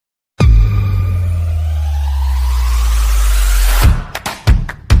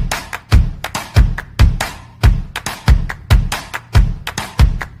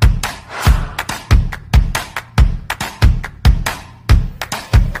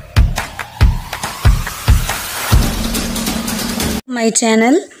My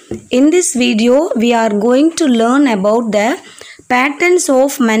channel. In this video we are going to learn about the patterns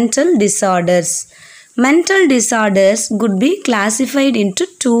of mental disorders. Mental disorders could be classified into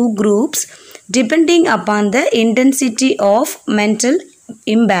two groups depending upon the intensity of mental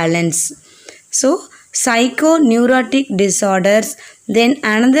imbalance. So psychoneurotic disorders, then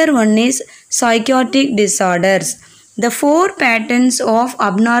another one is psychotic disorders. The four patterns of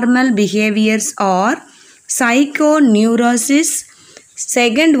abnormal behaviors are psychoneurosis.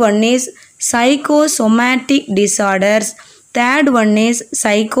 Second one is psychosomatic disorders. Third one is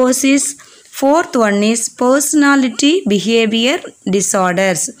psychosis. Fourth one is personality behavior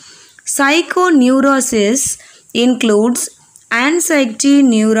disorders. Psychoneurosis includes anxiety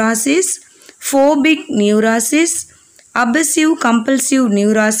neurosis, phobic neurosis, obsessive compulsive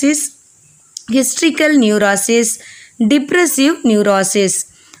neurosis, hysterical neurosis, depressive neurosis.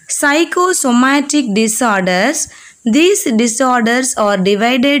 Psychosomatic disorders. These disorders are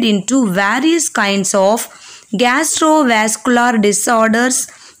divided into various kinds of gastrovascular disorders,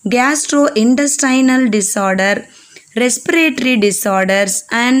 gastrointestinal disorder, respiratory disorders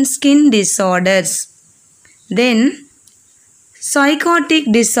and skin disorders. Then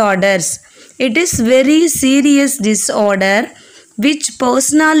psychotic disorders. It is very serious disorder which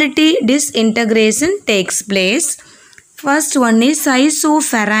personality disintegration takes place. First one is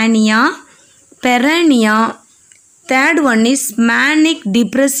schizophrenia, paranoia. Third one is manic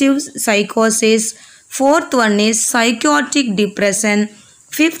depressive psychosis. Fourth one is psychotic depression.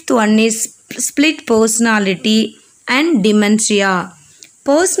 Fifth one is split personality and dementia.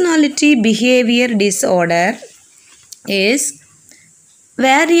 Personality behavior disorder is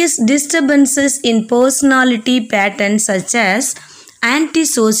various disturbances in personality patterns such as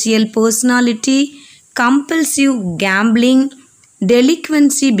antisocial personality, compulsive gambling,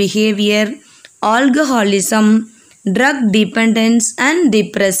 delinquency behavior, alcoholism, drug dependence and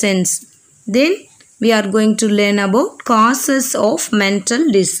depressions. Then we are going to learn about causes of mental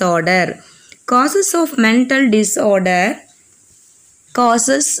disorder. Causes of mental disorder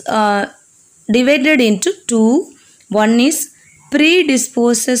divided into two. One is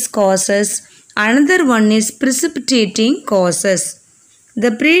predisposes causes, another one is precipitating causes.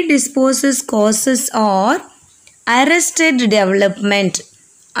 The predisposes causes are arrested development.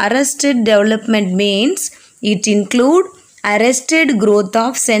 Arrested development means it includes arrested growth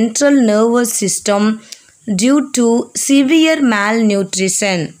of central nervous system due to severe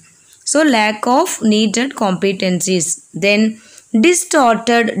malnutrition. So lack of needed competencies. Then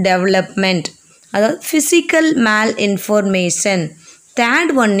distorted development, physical malinformation.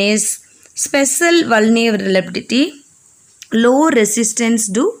 Third one is special vulnerability, low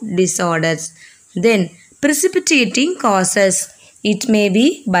resistance to disorders. Then precipitating causes. It may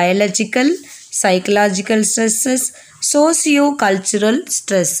be biological, psychological stresses, socio-cultural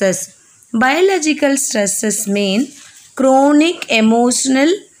stresses. Biological stresses mean chronic emotional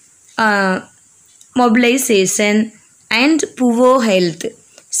mobilization and poor health.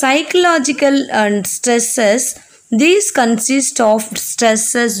 Psychological stresses, these consist of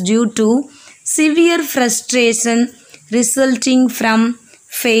stresses due to severe frustration resulting from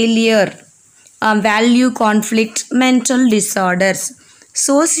failure, value conflict, mental disorders.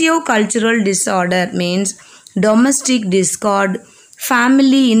 Socio-cultural disorder means domestic discord,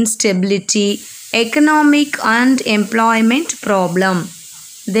 family instability, economic and employment problem.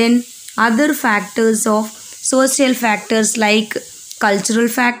 Then other factors of social factors like cultural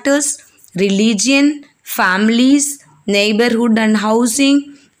factors, religion, families, neighborhood and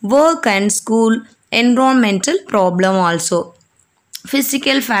housing, work and school, environmental problem also.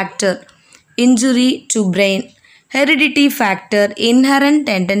 Physical factor, injury to brain, heredity factor, inherent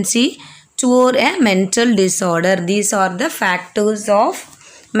tendency toward a mental disorder. These are the factors of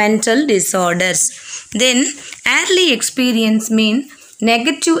mental disorders. Then early experience mean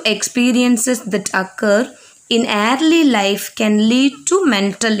negative experiences that occur in early life can lead to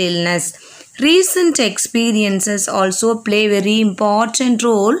mental illness. Recent experiences also play very important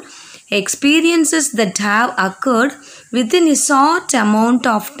role. Experiences that have occurred within a short amount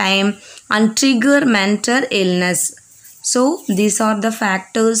of time and trigger mental illness. So these are the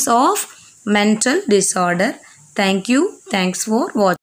factors of mental disorder. Thank you. Thanks for watching.